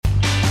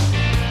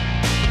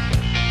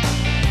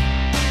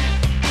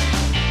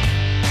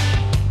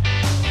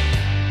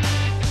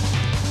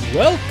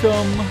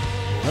welcome,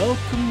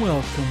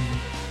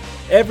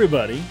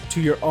 everybody, to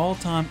your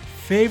all-time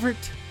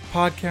favorite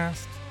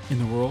podcast in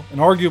the world, and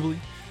arguably,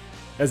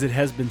 as it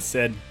has been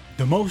said,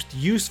 the most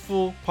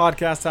useful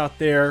podcast out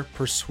there,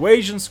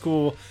 Persuasion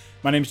School.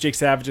 My name is Jake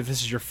Savage. If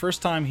this is your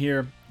first time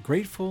here,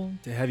 grateful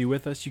to have you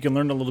with us. You can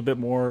learn a little bit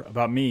more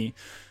about me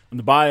on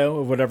the bio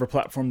of whatever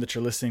platform that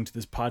you're listening to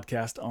this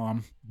podcast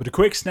on. But a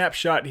quick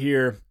snapshot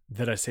here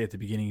that I say at the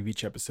beginning of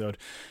each episode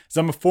is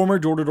I'm a former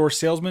door-to-door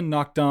salesman,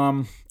 knocked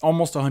on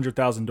almost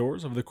 100,000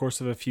 doors over the course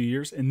of a few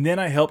years. And then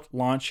I helped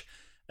launch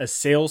a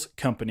sales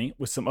company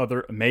with some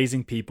other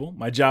amazing people.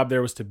 My job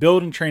there was to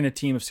build and train a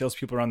team of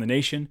salespeople around the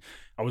nation.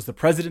 I was the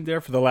president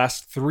there for the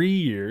last 3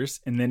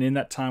 years. And then in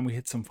that time, we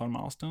hit some fun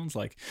milestones.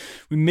 Like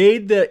we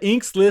made the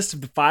Inc.'s list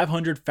of the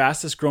 500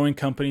 fastest growing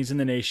companies in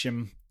the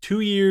nation 2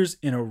 years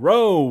in a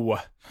row,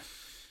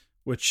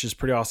 which is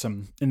pretty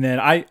awesome. And then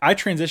I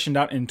transitioned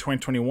out in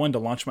 2021 to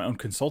launch my own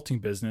consulting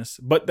business.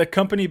 But the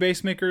company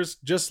Basemakers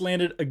just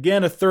landed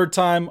again a third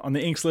time on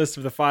the Inc.'s list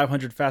of the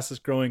 500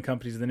 fastest growing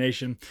companies in the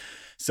nation.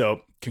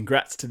 So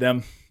congrats to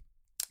them.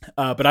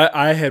 But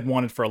I had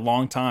wanted for a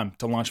long time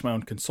to launch my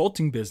own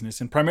consulting business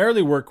and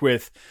primarily work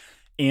with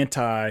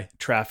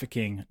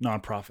anti-trafficking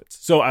nonprofits.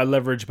 So I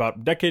leverage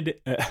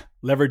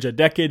a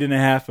decade and a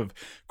half of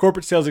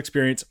corporate sales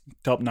experience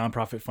to help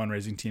nonprofit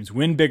fundraising teams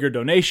win bigger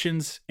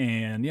donations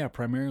and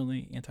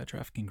primarily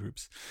anti-trafficking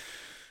groups.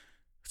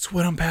 It's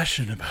what I'm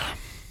passionate about.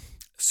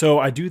 So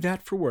I do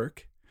that for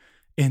work.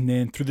 And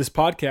then through this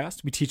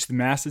podcast, we teach the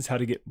masses how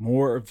to get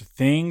more of the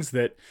things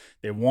that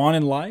they want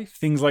in life.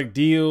 Things like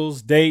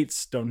deals,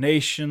 dates,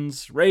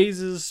 donations,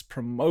 raises,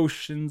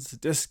 promotions,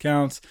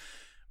 discounts,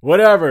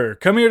 whatever.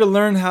 Come here to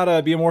learn how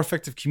to be a more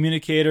effective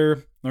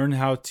communicator, learn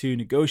how to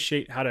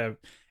negotiate, how to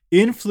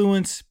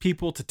influence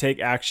people to take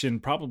action.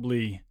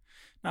 Definitely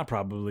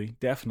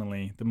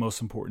the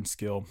most important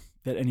skill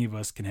that any of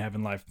us can have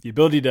in life. The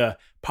ability to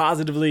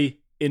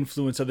positively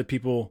influence other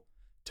people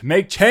to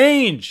make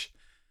change.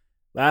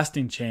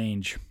 Lasting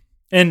change.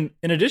 And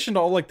in addition to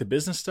all like the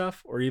business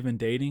stuff or even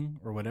dating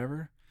or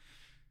whatever,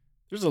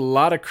 there's a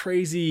lot of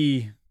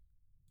crazy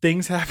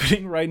things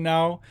happening right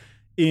now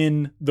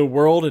in the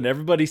world, and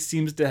everybody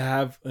seems to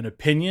have an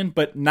opinion,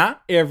 but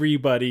not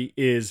everybody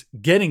is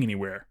getting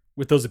anywhere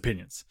with those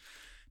opinions.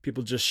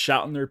 People just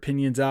shouting their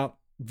opinions out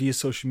via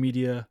social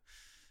media,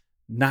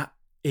 not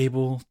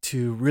able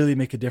to really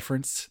make a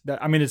difference.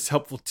 It's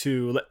helpful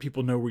to let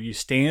people know where you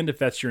stand if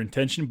that's your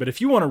intention, but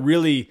if you want to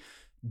really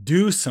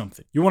do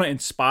something, you want to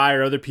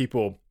inspire other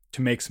people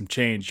to make some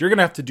change, you're going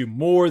to have to do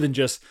more than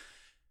just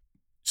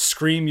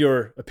scream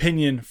your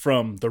opinion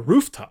from the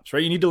rooftops,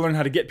 right? You need to learn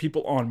how to get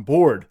people on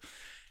board.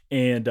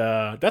 And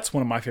that's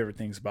one of my favorite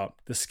things about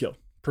this skill,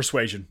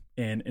 persuasion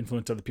and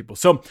influence other people.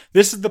 So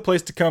this is the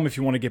place to come if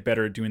you want to get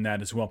better at doing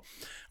that as well.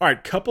 All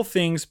right, couple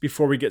things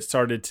before we get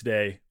started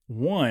today.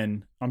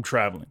 One, I'm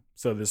traveling,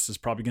 so this is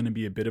probably going to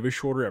be a bit of a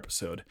shorter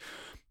episode.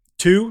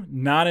 Two,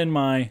 not in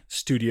my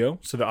studio,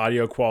 so the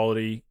audio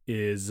quality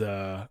is,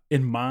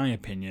 in my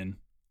opinion,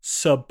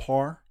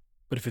 subpar.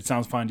 But if it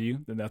sounds fine to you,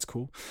 then that's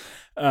cool.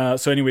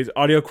 So anyways,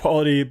 audio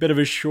quality, a bit of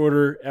a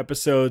shorter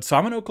episode. So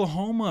I'm in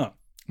Oklahoma.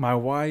 My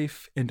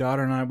wife and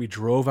daughter and I, we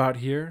drove out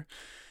here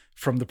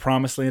from the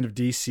promised land of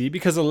DC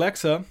because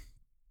Alexa,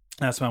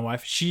 that's my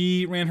wife,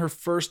 she ran her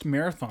first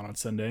marathon on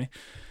Sunday.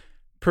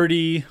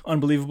 Pretty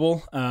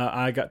unbelievable.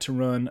 I got to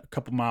run a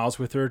couple miles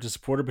with her to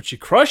support her, but she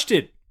crushed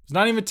it. Was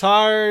not even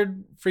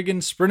tired,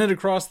 freaking sprinted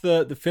across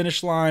the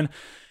finish line.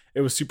 It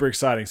was super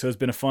exciting. So it's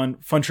been a fun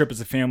trip as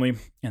a family.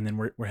 And then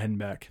we're heading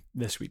back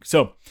this week.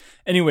 So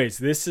anyways,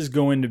 this is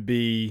going to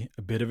be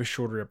a bit of a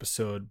shorter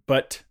episode,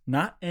 but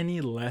not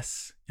any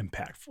less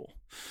impactful.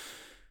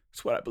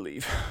 That's what I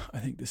believe. I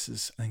think this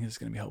is going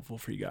to be helpful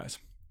for you guys.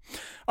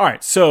 All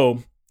right.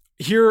 So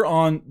here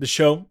on the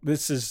show,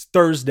 this is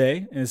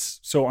Thursday.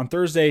 So on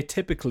Thursday,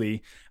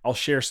 typically I'll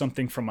share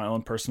something from my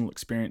own personal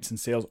experience in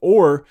sales,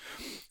 or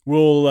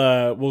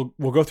we'll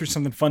go through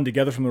something fun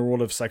together from the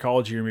world of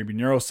psychology or maybe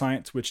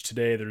neuroscience, which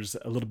today there's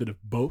a little bit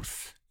of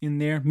both in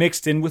there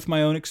mixed in with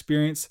my own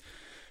experience.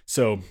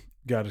 So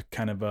got a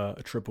kind of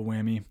a triple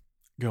whammy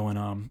going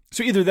on.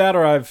 So either that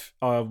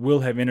or will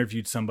have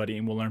interviewed somebody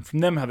and we'll learn from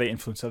them how they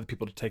influence other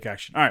people to take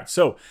action. All right.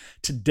 So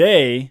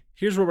today,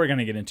 here's what we're going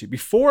to get into.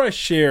 Before I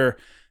share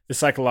the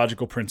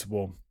psychological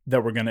principle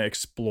that we're going to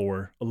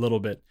explore a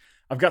little bit,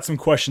 I've got some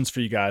questions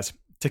for you guys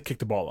to kick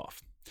the ball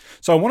off.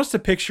 So I want us to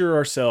picture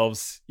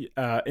ourselves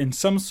in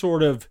some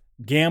sort of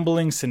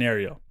gambling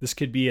scenario. This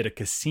could be at a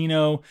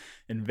casino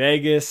in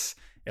Vegas,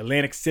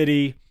 Atlantic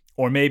City,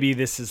 or maybe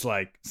this is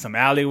like some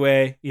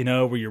alleyway,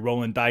 where you're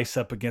rolling dice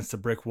up against a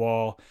brick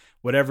wall.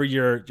 Whatever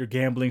your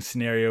gambling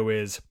scenario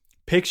is,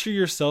 picture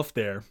yourself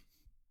there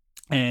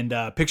and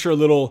picture a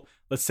little,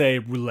 let's say,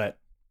 roulette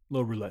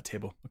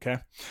table, okay?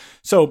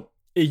 So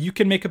you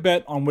can make a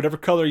bet on whatever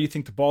color you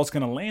think the ball is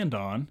going to land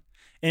on.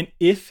 And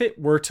if it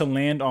were to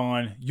land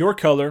on your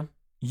color,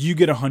 you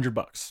get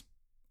 $100,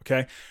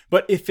 okay?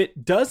 But if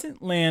it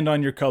doesn't land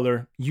on your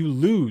color, you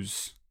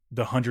lose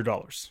the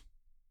 $100.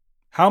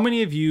 How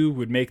many of you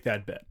would make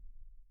that bet?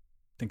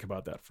 Think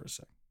about that for a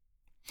second.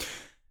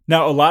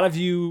 Now, a lot of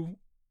you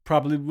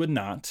probably would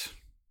not,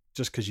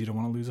 just because you don't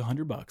want to lose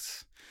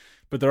 $100.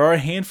 But there are a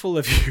handful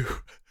of you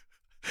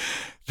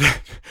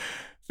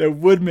that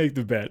would make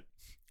the bet.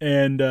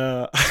 And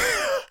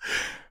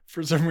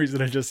for some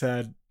reason, I just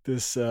had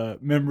this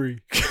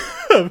memory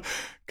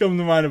come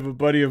to mind of a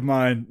buddy of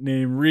mine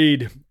named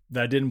Reed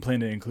that I didn't plan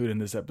to include in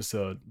this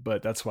episode,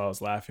 but that's why I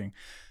was laughing.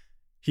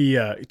 He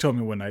told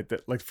me one night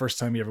that like the first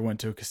time he ever went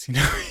to a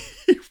casino,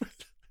 he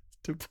went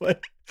to play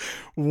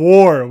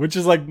War, which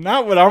is like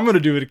not what I'm going to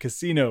do at a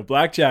casino.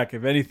 Blackjack,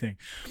 if anything.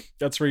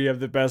 That's where you have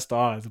the best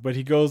odds. But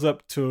he goes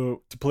up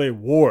to play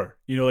War,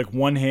 like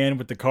one hand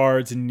with the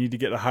cards and you need to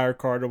get a higher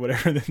card or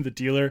whatever than the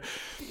dealer.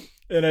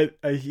 And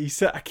he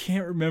said, I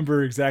can't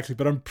remember exactly,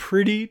 but I'm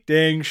pretty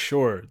dang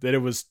sure that it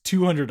was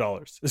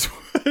 $200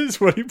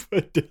 is what he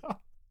put down.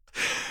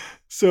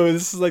 So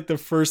this is like the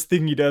first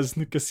thing he does in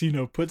the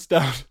casino, puts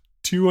down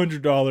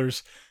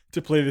 $200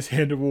 to play this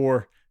hand of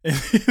War, and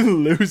he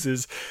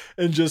loses,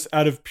 and just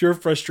out of pure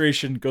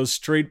frustration goes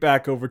straight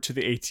back over to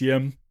the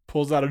ATM,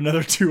 pulls out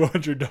another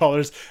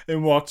 $200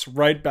 and walks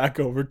right back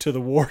over to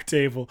the War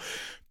table,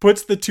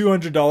 puts the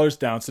 $200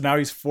 down. So now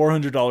he's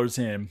 $400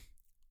 in.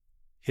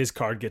 His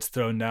card gets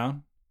thrown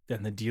down,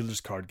 then the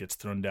dealer's card gets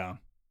thrown down.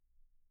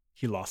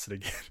 He lost it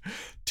again.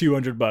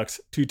 $200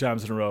 2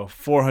 times in a row,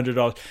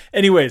 $400.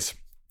 Anyways,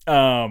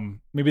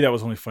 maybe that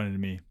was only funny to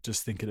me,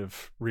 just thinking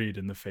of Reed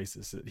and the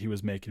faces that he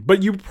was making.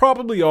 But you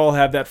probably all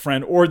have that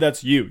friend, or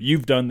that's you.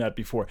 You've done that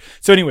before.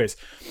 So anyways,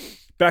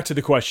 back to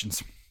the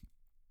questions.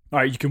 All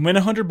right, you can win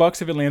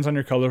 $100 if it lands on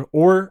your color,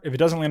 or if it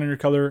doesn't land on your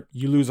color,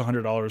 you lose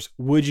 $100.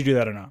 Would you do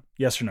that or not?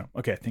 Yes or no?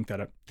 Okay, think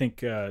that up.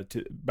 Think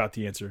about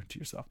the answer to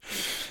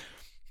yourself.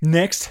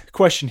 Next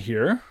question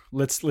here.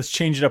 Let's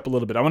change it up a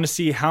little bit. I want to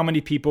see how many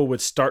people would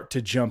start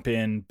to jump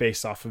in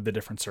based off of the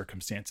different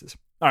circumstances.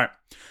 All right.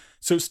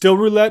 So still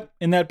roulette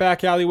in that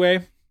back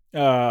alleyway.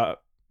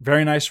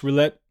 Very nice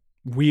roulette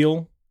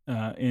wheel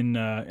in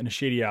a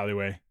shady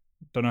alleyway.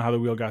 Don't know how the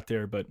wheel got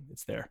there, but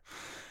it's there.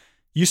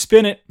 You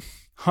spin it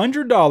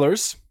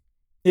 $100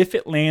 if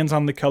it lands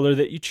on the color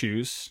that you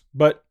choose.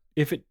 But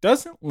if it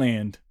doesn't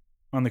land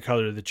on the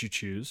color that you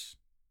choose,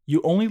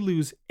 you only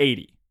lose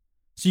 $80.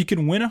 So you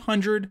can win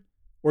 100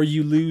 or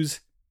you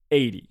lose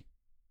 80.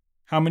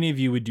 How many of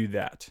you would do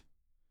that?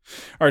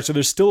 All right, so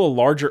there's still a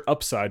larger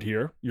upside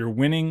here. You're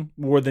winning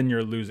more than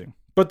you're losing.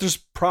 But there's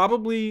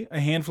probably a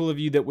handful of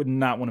you that would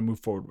not want to move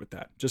forward with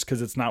that just because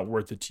it's not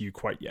worth it to you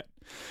quite yet.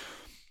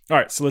 All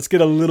right, so let's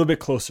get a little bit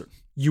closer.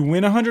 You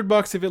win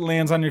 $100 if it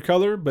lands on your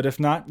color, but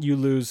if not, you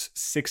lose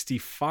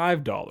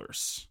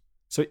 $65.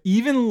 So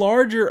even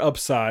larger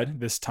upside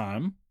this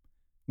time.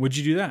 Would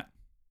you do that?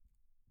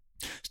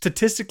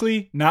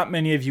 Statistically, not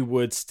many of you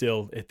would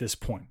still at this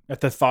point,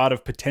 at the thought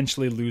of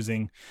potentially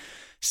losing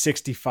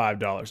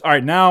 $65. All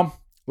right, now,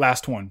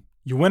 last one.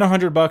 You win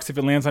 $100 if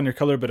it lands on your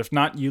color, but if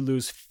not, you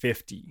lose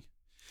 $50.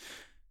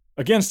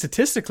 Again,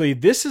 statistically,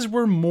 this is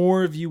where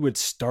more of you would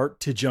start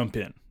to jump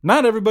in.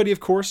 Not everybody,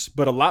 of course,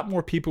 but a lot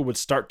more people would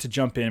start to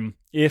jump in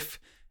if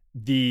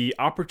the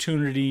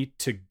opportunity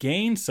to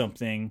gain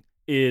something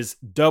is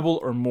double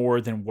or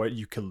more than what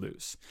you could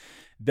lose.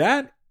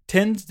 That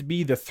tends to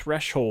be the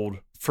threshold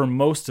for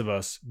most of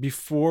us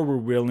before we're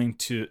willing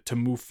to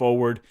move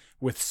forward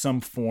with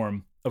some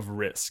form of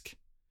risk.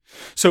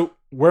 So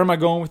where am I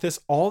going with this?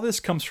 All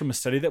this comes from a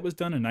study that was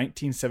done in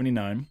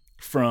 1979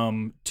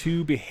 from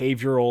 2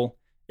 behavioral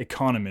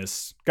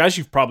economists, guys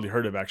you've probably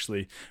heard of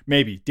actually,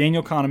 maybe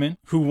Daniel Kahneman,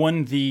 who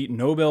won the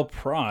Nobel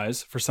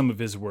Prize for some of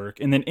his work,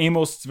 and then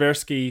Amos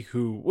Tversky,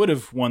 who would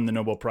have won the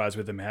Nobel Prize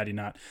with him had he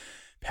not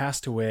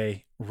passed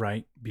away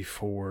right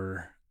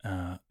before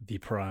the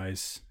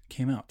prize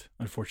came out,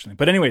 unfortunately.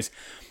 But anyways,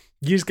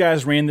 these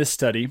guys ran this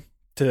study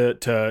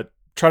to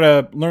try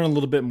to learn a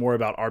little bit more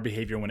about our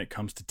behavior when it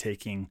comes to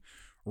taking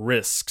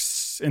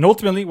risks. And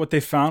ultimately, what they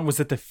found was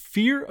that the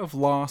fear of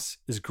loss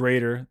is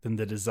greater than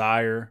the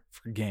desire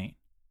for gain.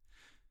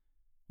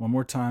 One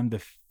more time,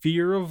 the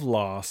fear of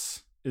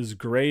loss is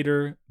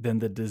greater than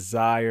the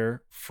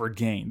desire for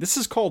gain. This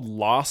is called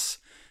loss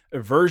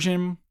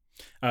aversion.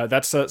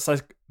 That's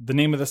the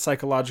name of the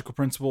psychological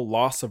principle,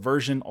 loss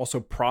aversion, also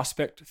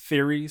prospect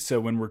theory. So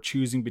when we're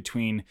choosing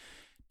between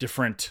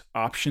different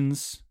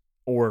options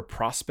or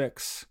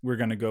prospects, we're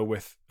going to go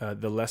with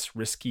the less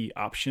risky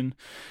option.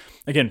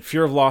 Again,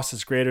 fear of loss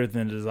is greater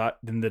than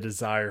the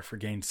desire for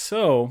gain.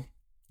 So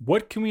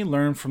what can we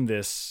learn from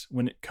this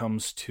when it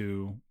comes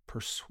to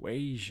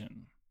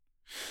persuasion?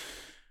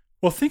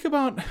 Well, think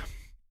about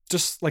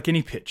just like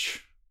any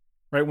pitch,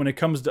 right? When it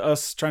comes to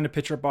us trying to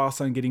pitch our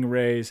boss on getting a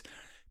raise,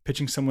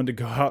 pitching someone to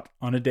go out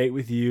on a date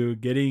with you,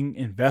 getting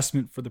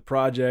investment for the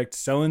project,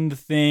 selling the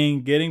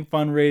thing, getting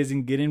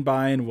fundraising, getting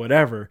buy-in,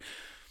 whatever.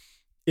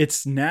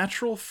 It's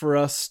natural for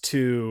us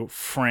to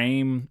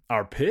frame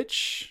our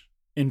pitch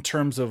in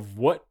terms of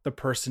what the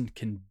person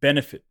can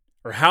benefit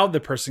or how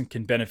the person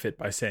can benefit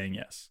by saying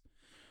yes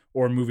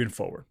or moving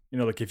forward.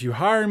 Like if you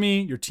hire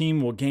me, your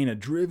team will gain a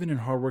driven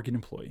and hardworking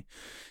employee.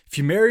 If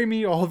you marry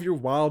me, all of your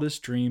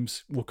wildest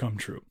dreams will come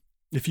true.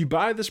 If you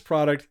buy this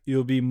product,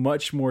 you'll be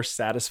much more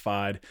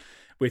satisfied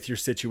with your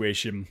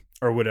situation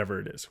or whatever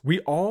it is. We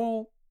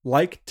all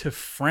like to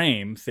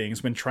frame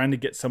things when trying to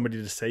get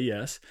somebody to say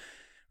yes.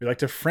 We like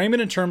to frame it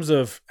in terms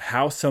of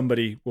how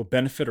somebody will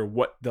benefit or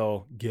what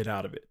they'll get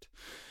out of it.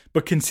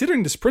 But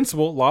considering this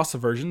principle, loss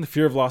aversion, the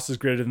fear of loss is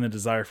greater than the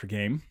desire for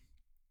gain,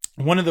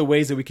 one of the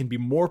ways that we can be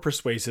more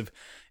persuasive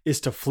is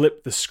to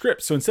flip the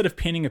script. So instead of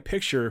painting a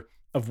picture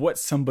of what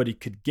somebody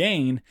could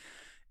gain,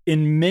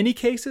 in many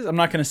cases, I'm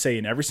not going to say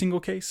in every single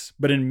case,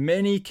 but in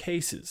many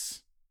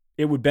cases,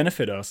 it would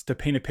benefit us to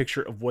paint a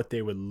picture of what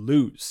they would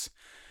lose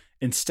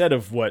instead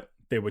of what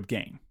they would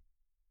gain.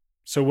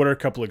 So what are a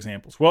couple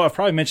examples? Well, I've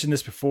probably mentioned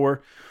this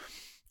before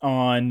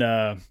on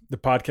the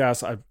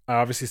podcast. I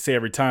obviously say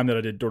every time that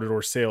I did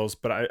door-to-door sales,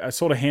 but I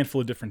sold a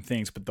handful of different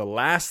things. But the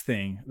last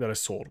thing that I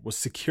sold was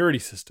security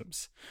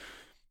systems.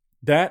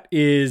 That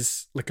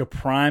is like a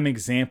prime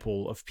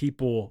example of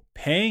people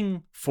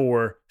paying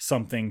for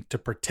something to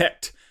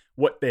protect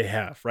what they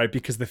have, right?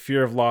 Because the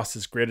fear of loss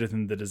is greater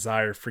than the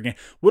desire for gain.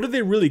 What are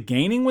they really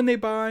gaining when they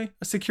buy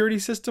a security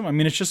system? I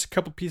mean, it's just a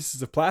couple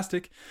pieces of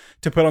plastic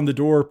to put on the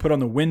door, put on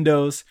the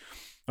windows,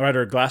 all right,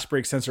 or a glass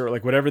break sensor, or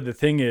like whatever the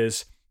thing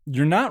is.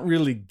 You're not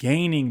really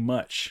gaining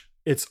much.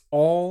 It's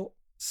all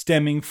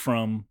stemming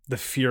from the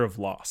fear of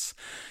loss.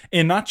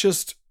 And not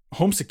just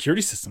home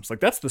security systems.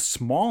 Like that's the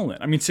small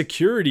end. I mean,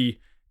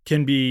 security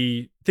can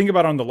be, think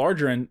about on the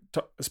larger end,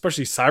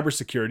 especially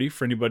cybersecurity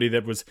for anybody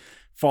that was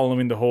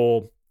following the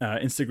whole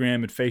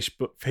Instagram and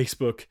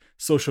Facebook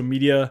social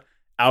media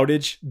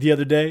outage the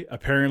other day.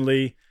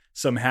 Apparently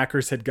some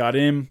hackers had got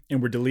in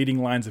and were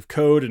deleting lines of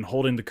code and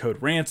holding the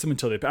code ransom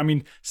until they, I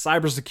mean,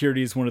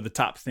 cybersecurity is one of the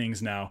top things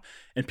now,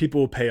 and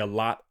people will pay a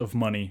lot of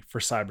money for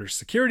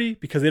cybersecurity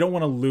because they don't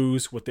want to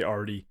lose what they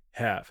already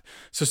have.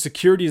 So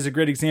security is a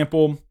great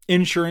example.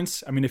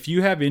 Insurance. I mean, if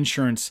you have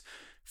insurance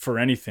for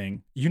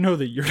anything, you know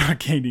that you're not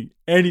gaining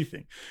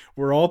anything.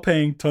 We're all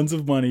paying tons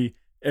of money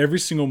every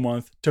single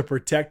month to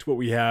protect what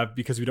we have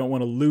because we don't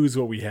want to lose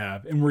what we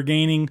have. And we're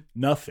gaining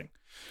nothing,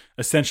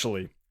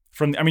 essentially.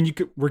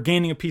 We're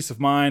gaining a peace of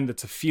mind.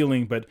 That's a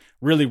feeling, but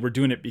really we're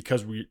doing it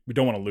because we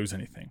don't want to lose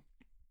anything.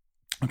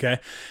 Okay.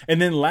 And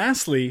then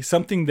lastly,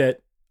 something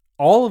that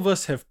all of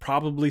us have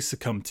probably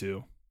succumbed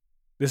to.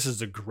 This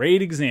is a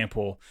great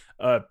example,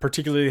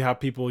 particularly how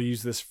people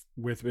use this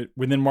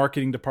within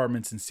marketing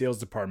departments and sales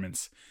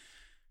departments.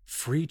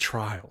 Free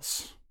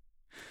trials.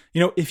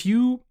 You know, if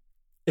you're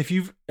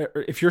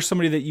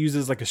somebody that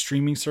uses like a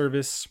streaming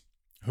service,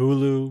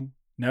 Hulu,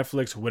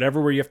 Netflix,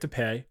 whatever, where you have to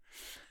pay,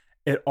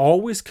 it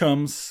always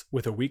comes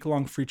with a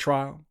week-long free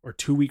trial or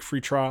 2-week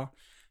free trial.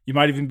 You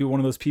might even be one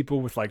of those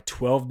people with like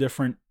 12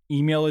 different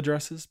email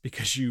addresses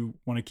because you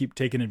want to keep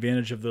taking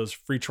advantage of those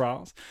free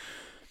trials.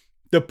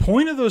 The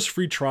point of those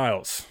free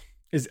trials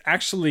is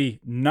actually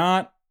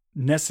not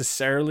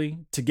necessarily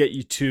to get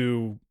you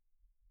to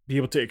be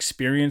able to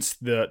experience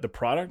the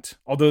product,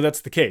 although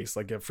that's the case.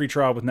 Like a free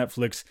trial with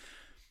Netflix,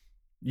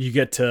 you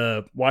get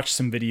to watch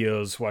some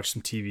videos, watch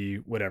some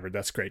TV, whatever.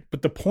 That's great.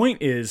 But the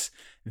point is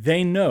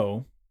they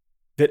know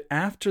that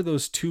after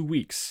those 2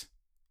 weeks,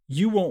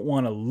 you won't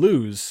want to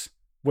lose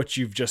what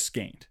you've just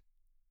gained.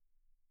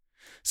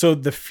 So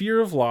the fear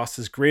of loss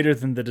is greater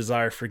than the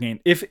desire for gain.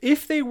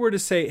 If they were to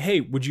say,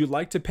 hey, would you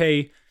like to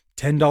pay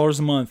 $10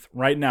 a month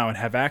right now and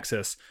have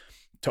access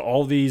to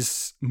all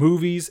these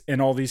movies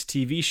and all these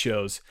TV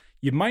shows,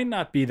 you might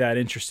not be that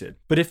interested.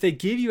 But if they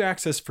give you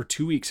access for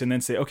 2 weeks and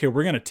then say, okay,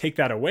 we're going to take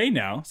that away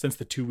now since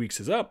the 2 weeks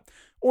is up,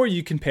 or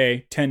you can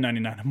pay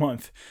 $10.99 a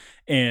month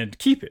and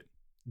keep it.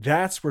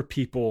 That's where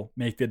people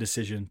make the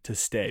decision to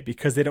stay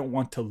because they don't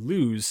want to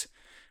lose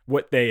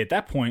what they, at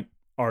that point,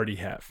 already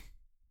have.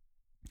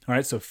 All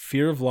right, so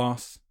fear of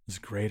loss is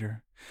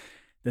greater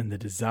than the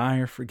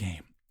desire for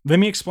gain. Let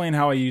me explain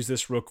how I use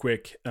this real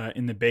quick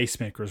in the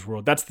Basemakers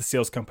world. That's the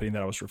sales company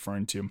that I was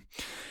referring to.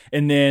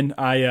 And then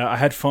I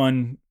had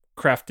fun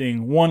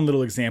crafting one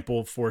little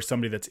example for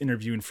somebody that's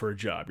interviewing for a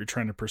job. You're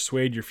trying to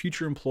persuade your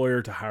future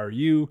employer to hire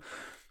you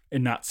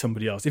and not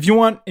somebody else. If you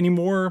want any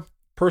more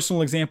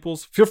personal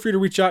examples, feel free to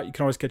reach out. You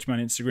can always catch me on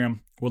Instagram.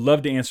 Would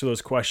love to answer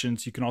those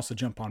questions. You can also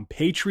jump on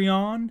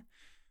Patreon.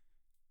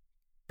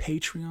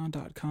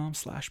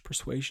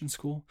 Patreon.com/Persuasion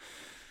School.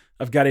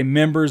 I've got a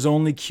members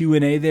only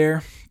Q&A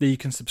there that you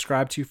can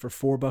subscribe to for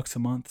 $4 a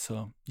month.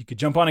 So you could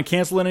jump on and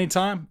cancel at any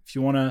time if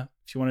you want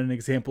an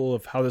example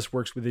of how this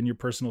works within your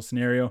personal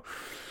scenario.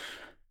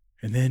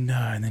 And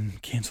then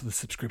cancel the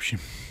subscription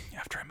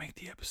after I make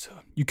the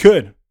episode. You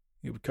could.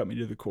 It would cut me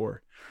to the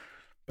core,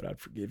 but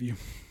I'd forgive you.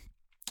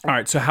 All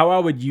right. So how I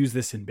would use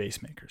this in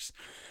Basemakers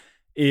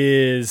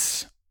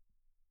is,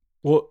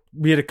 well,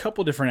 we had a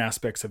couple different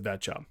aspects of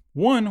that job.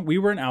 One, we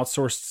are an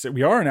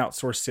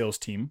outsourced sales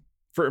team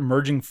for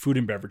emerging food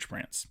and beverage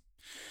brands.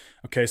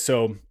 Okay,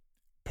 so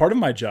part of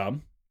my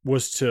job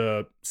was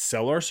to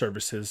sell our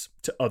services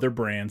to other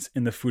brands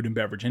in the food and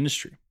beverage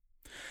industry.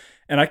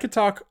 And I could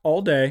talk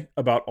all day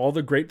about all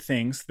the great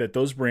things that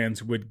those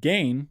brands would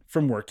gain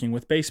from working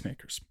with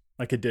Basemakers,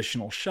 like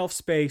additional shelf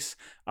space.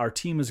 Our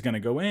team is going to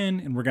go in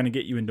and we're going to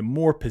get you into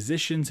more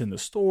positions in the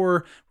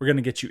store. We're going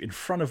to get you in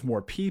front of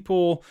more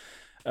people.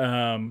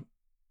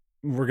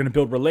 We're going to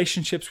build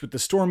relationships with the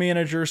store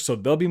managers so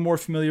they'll be more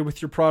familiar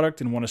with your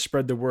product and want to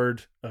spread the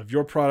word of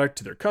your product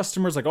to their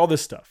customers, like all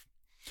this stuff.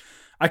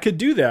 I could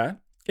do that,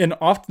 and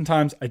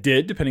oftentimes I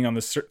did, depending on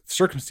the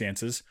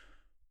circumstances,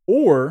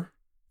 or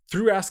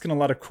through asking a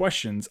lot of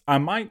questions, I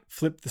might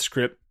flip the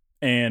script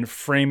and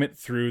frame it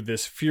through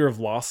this fear of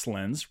loss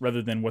lens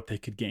rather than what they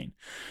could gain.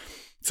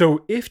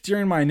 So if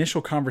during my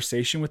initial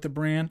conversation with the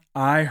brand,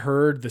 I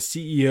heard the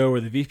CEO or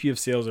the VP of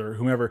sales or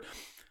whomever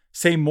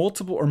say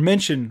multiple or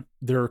mention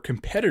their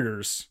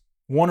competitors,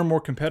 one or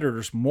more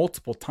competitors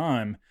multiple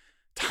times.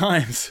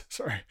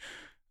 Sorry,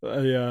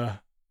 I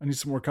need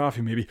some more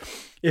coffee maybe.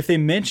 If they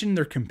mention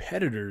their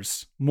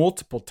competitors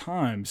multiple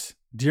times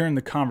during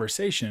the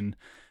conversation,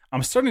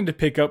 I'm starting to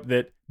pick up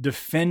that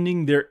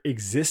defending their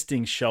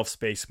existing shelf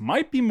space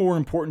might be more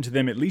important to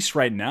them, at least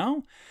right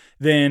now,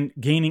 than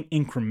gaining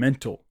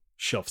incremental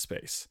shelf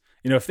space.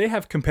 If they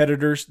have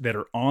competitors that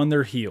are on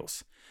their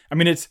heels,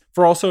 it's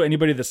for also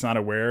anybody that's not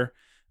aware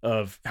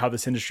of how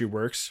this industry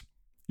works.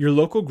 Your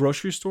local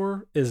grocery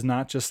store is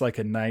not just like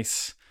a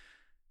nice,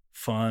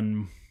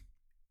 fun,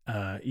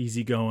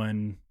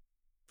 easygoing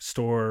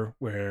store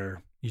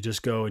where you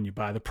just go and you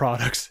buy the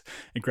products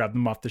and grab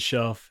them off the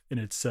shelf. And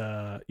it's,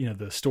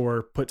 the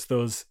store puts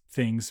those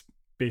things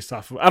based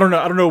off of, I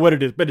don't know what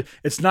it is, but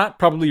it's not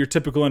probably your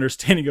typical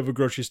understanding of a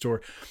grocery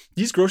store.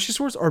 These grocery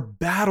stores are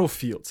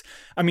battlefields.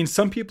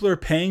 Some people are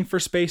paying for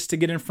space to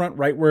get in front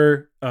right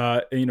where,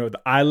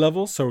 the eye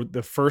level. So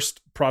the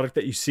first product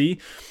that you see.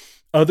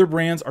 Other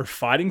brands are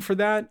fighting for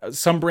that.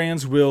 Some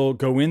brands will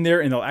go in there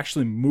and they'll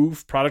actually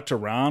move product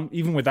around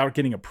even without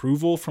getting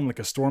approval from like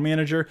a store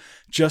manager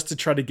just to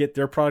try to get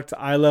their product to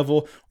eye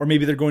level, or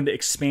maybe they're going to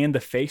expand the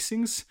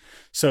facings.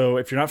 So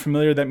if you're not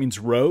familiar, that means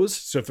rows.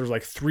 So if there's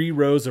like 3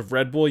 rows of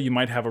Red Bull, you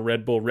might have a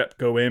Red Bull rep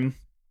go in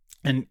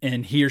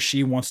and he or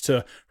she wants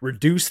to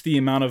reduce the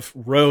amount of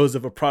rows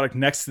of a product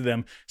next to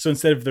them. So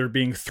instead of there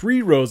being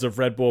 3 rows of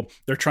Red Bull,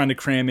 they're trying to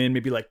cram in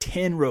maybe like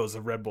 10 rows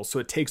of Red Bull. So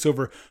it takes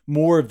over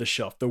more of the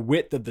shelf, the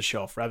width of the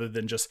shelf, rather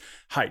than just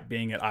height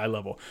being at eye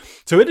level.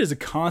 So it is a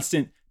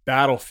constant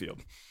battlefield.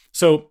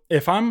 So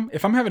if I'm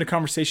having a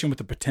conversation with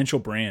a potential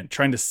brand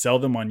trying to sell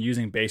them on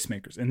using base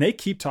makers, and they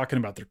keep talking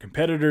about their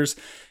competitors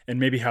and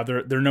maybe how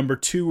they're number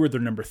 2 or they're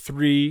number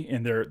 3,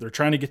 and they're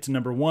trying to get to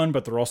number 1,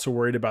 but they're also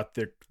worried about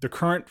the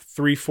current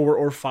 3, 4,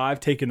 or 5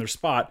 taking their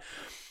spot,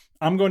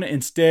 I'm going to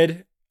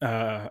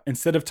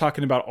instead of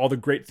talking about all the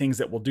great things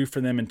that we'll do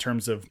for them in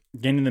terms of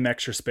gaining them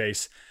extra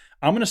space,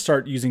 I'm going to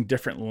start using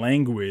different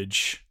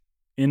language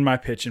in my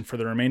pitch and for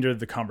the remainder of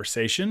the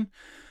conversation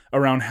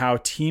around how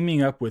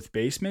teaming up with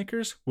base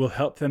makers will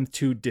help them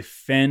to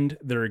defend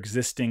their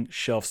existing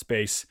shelf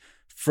space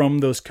from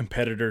those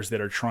competitors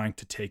that are trying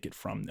to take it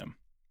from them.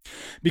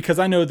 Because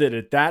I know that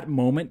at that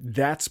moment,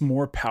 that's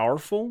more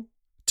powerful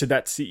to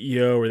that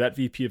CEO or that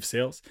VP of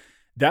sales.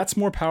 That's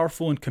more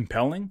powerful and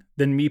compelling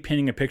than me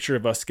painting a picture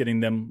of us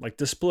getting them like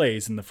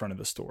displays in the front of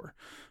the store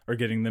or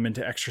getting them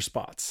into extra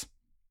spots.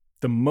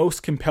 The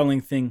most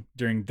compelling thing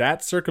during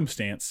that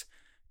circumstance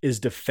is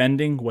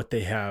defending what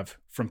they have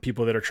from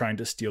people that are trying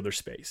to steal their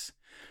space.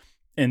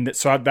 And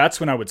so that's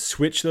when I would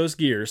switch those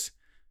gears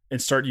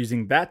and start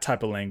using that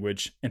type of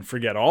language and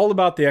forget all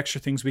about the extra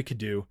things we could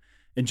do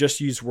and just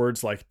use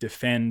words like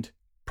defend,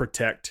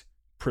 protect,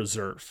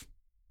 preserve.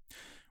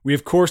 We,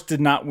 of course,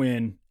 did not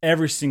win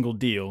every single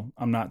deal.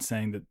 I'm not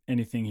saying that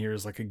anything here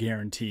is like a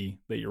guarantee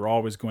that you're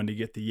always going to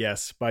get the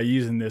yes by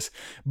using this,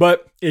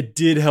 but it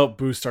did help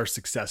boost our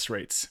success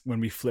rates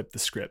when we flipped the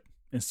script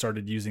and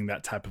started using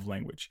that type of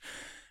language.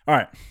 All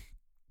right,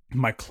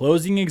 my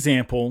closing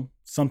example,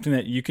 something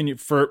that you can,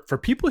 for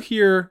people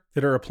here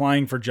that are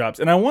applying for jobs,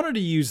 and I wanted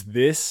to use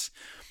this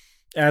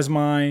as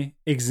my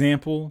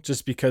example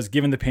just because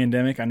given the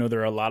pandemic, I know there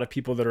are a lot of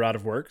people that are out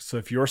of work. So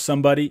if you're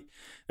somebody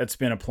that's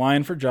been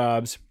applying for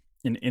jobs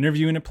and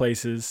interviewing at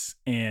places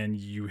and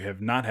you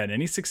have not had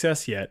any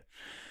success yet,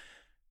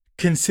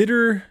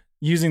 consider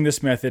using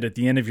this method at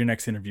the end of your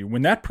next interview.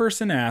 When that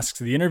person asks,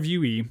 the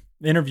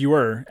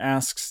interviewer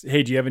asks,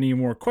 hey, do you have any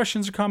more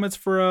questions or comments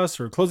for us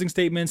or closing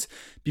statements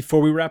before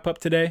we wrap up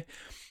today?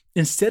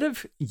 Instead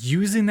of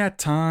using that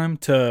time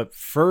to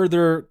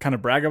further kind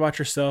of brag about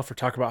yourself or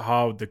talk about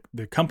how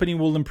the company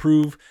will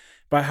improve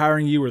by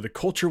hiring you or the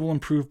culture will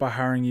improve by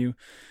hiring you,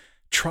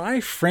 try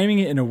framing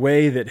it in a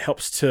way that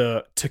helps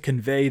to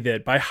convey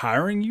that by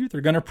hiring you, they're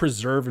going to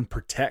preserve and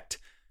protect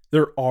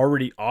their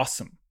already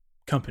awesome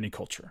company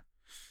culture.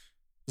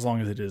 As long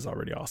as it is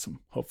already awesome,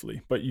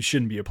 hopefully. But you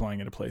shouldn't be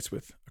applying at a place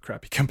with a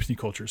crappy company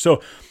culture.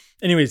 So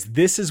anyways,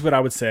 this is what I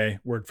would say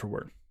word for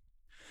word.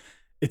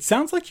 It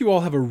sounds like you all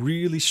have a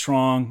really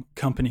strong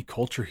company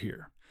culture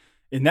here.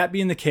 And that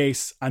being the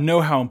case, I know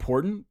how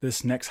important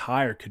this next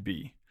hire could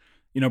be.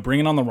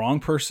 Bringing on the wrong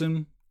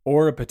person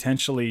or a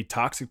potentially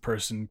toxic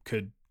person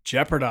could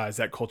jeopardize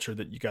that culture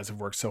that you guys have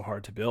worked so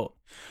hard to build.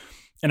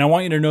 And I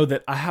want you to know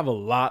that I have a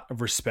lot of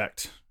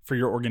respect for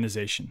your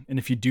organization. And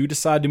if you do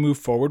decide to move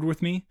forward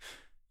with me,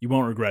 you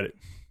won't regret it.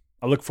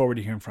 I look forward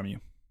to hearing from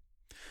you.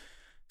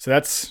 So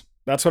that's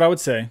what I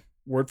would say,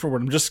 word for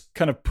word. I'm just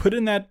kind of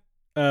putting that,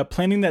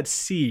 planting that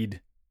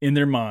seed in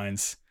their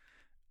minds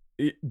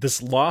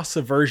this loss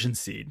aversion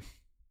seed,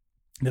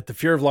 that the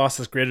fear of loss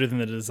is greater than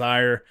the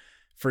desire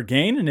for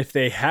gain. And if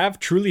they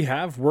truly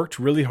have worked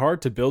really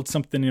hard to build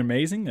something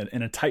amazing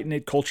and a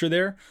tight-knit culture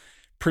there,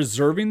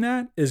 preserving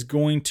that is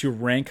going to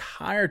rank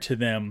higher to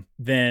them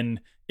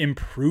than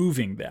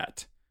improving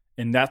that.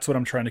 And that's what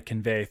I'm trying to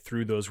convey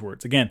through those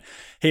words. Again,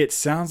 hey, it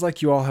sounds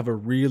like you all have a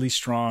really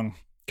strong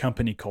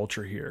company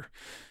culture here,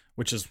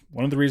 which is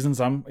one of the reasons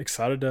I'm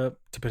excited to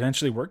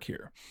potentially work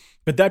here.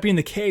 But that being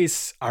the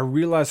case, I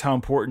realize how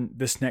important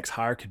this next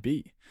hire could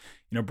be.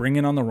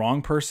 Bringing on the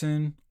wrong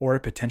person or a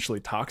potentially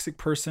toxic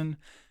person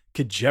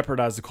could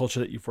jeopardize the culture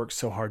that you've worked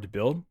so hard to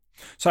build.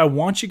 So I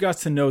want you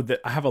guys to know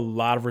that I have a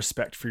lot of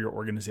respect for your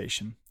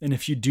organization. And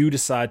if you do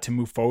decide to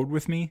move forward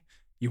with me,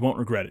 you won't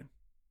regret it.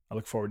 I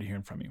look forward to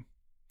hearing from you.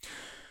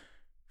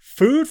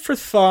 Food for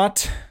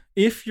thought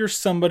if you're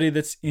somebody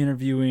that's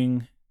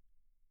interviewing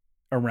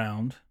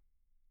around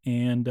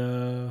and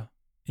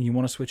you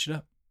want to switch it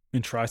up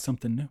and try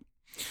something new.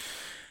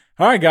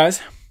 All right,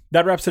 guys,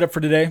 that wraps it up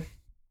for today.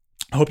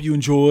 I hope you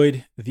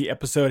enjoyed the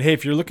episode. Hey,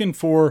 if you're looking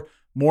for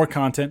more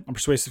content on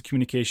persuasive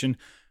communication,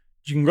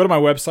 you can go to my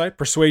website,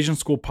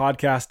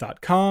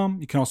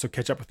 persuasionschoolpodcast.com. You can also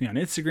catch up with me on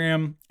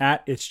Instagram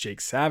at It's Jake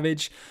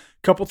Savage.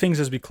 A couple things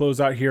as we close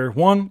out here.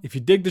 One, if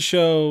you dig the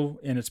show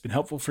and it's been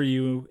helpful for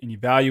you and you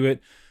value it,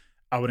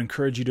 I would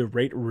encourage you to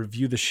rate or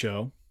review the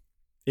show.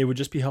 It would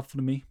just be helpful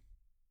to me,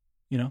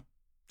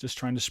 just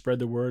trying to spread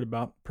the word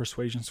about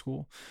Persuasion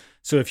School.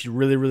 So if you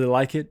really, really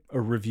like it, a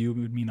review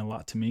would mean a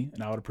lot to me,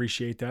 and I would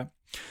appreciate that.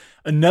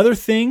 Another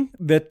thing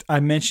that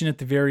I mention at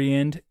the very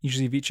end,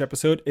 usually of each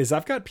episode, is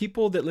I've got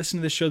people that listen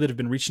to this show that have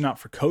been reaching out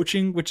for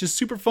coaching, which is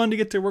super fun to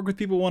get to work with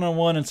people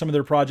one-on-one on some of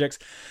their projects.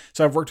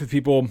 So I've worked with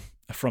people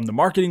from the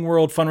marketing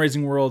world,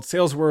 fundraising world,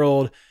 sales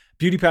world,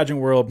 beauty pageant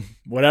world,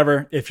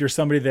 whatever. If you're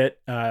somebody that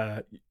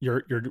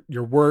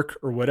your work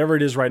or whatever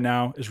it is right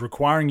now is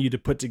requiring you to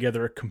put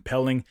together a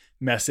compelling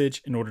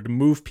message in order to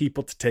move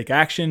people to take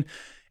action,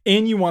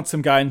 and you want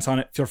some guidance on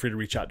it, feel free to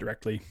reach out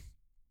directly.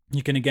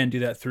 You can, again, do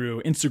that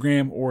through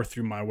Instagram or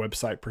through my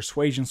website,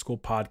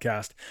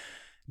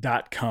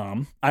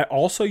 persuasionschoolpodcast.com. I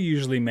also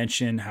usually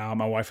mention how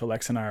my wife,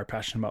 Alexa, and I are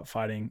passionate about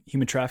fighting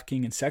human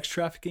trafficking and sex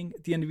trafficking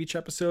at the end of each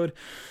episode.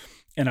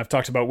 And I've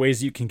talked about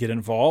ways you can get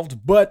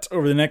involved. But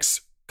over the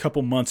next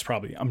couple months,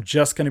 probably, I'm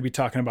just going to be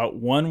talking about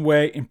one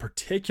way in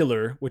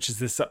particular, which is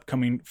this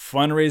upcoming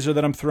fundraiser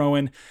that I'm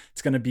throwing.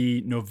 It's going to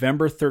be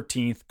November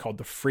 13th, called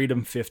the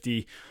Freedom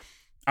 50.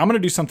 I'm going to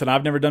do something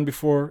I've never done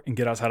before and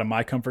get outside of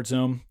my comfort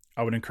zone.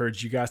 I would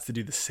encourage you guys to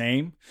do the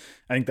same.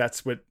 I think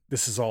that's what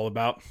this is all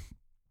about.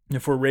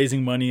 If we're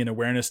raising money and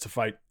awareness to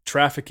fight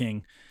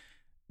trafficking,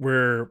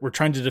 we're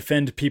trying to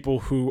defend people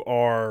who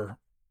are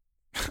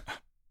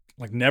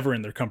like never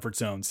in their comfort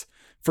zones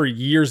for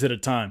years at a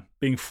time,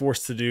 being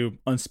forced to do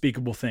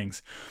unspeakable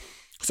things.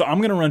 So I'm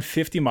going to run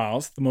 50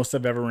 miles. The most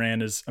I've ever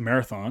ran is a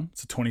marathon.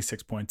 It's a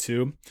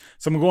 26.2.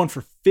 So I'm going for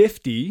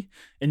 50,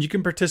 and you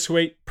can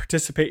participate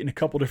in a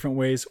couple different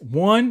ways.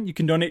 One, you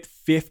can donate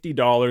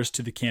 $50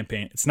 to the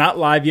campaign. It's not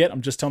live yet.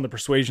 I'm just telling the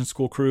Persuasion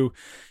School crew,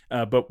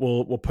 but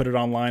we'll put it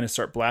online and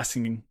start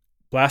blasting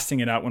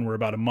it out when we're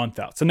about a month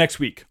out. So next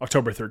week,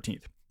 October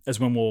 13th, is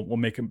when we'll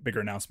make a bigger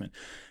announcement.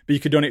 But you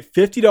could donate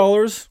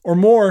 $50 or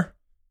more.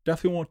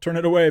 Definitely won't turn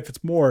it away if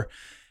it's more.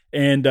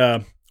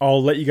 And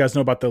I'll let you guys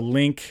know about the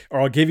link, or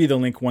I'll give you the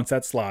link once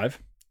that's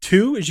live.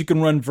 2 is you can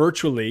run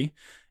virtually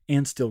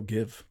and still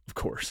give, of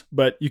course.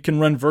 But you can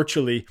run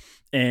virtually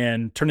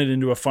and turn it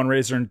into a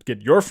fundraiser and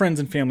get your friends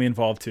and family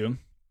involved too.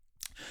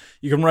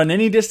 You can run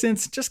any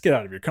distance. Just get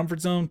out of your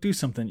comfort zone. Do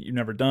something you've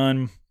never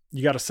done.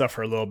 You got to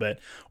suffer a little bit.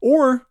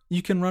 Or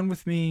you can run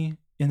with me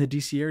in the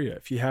DC area.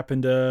 If you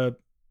happen to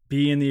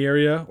be in the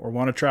area or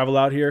want to travel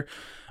out here,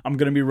 I'm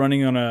going to be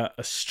running on a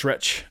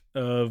stretch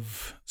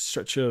of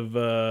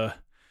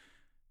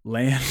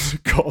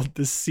land called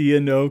the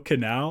C&O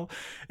Canal.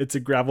 It's a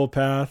gravel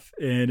path,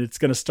 and it's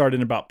going to start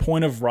in about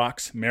Point of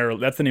Rocks,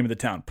 Maryland. That's the name of the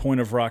town, Point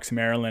of Rocks,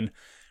 Maryland.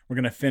 We're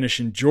going to finish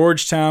in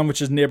Georgetown,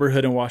 which is a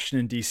neighborhood in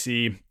Washington,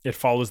 D.C. It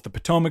follows the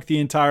Potomac the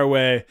entire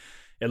way.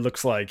 It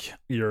looks like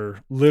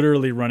you're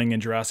literally running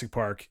in Jurassic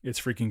Park. It's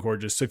freaking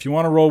gorgeous. So if you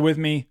want to roll with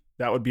me,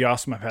 that would be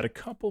awesome. I've had a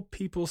couple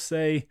people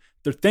say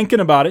they're thinking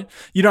about it.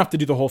 You don't have to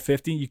do the whole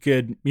 50. You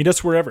could meet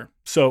us wherever.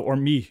 Or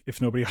me,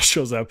 if nobody else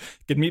shows up,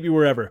 you could meet me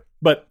wherever.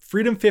 But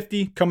Freedom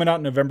 50 coming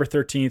out November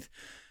 13th.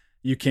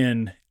 You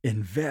can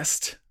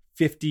invest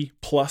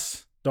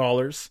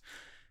 $50+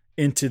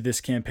 into this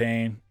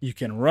campaign. You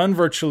can run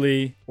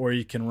virtually, or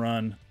you can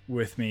run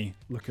with me.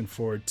 Looking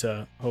forward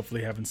to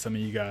hopefully having some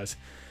of you guys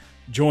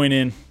join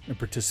in and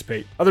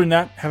participate. Other than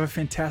that, have a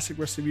fantastic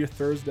rest of your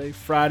Thursday,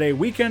 Friday,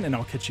 weekend, and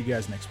I'll catch you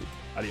guys next week.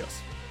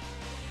 Adios.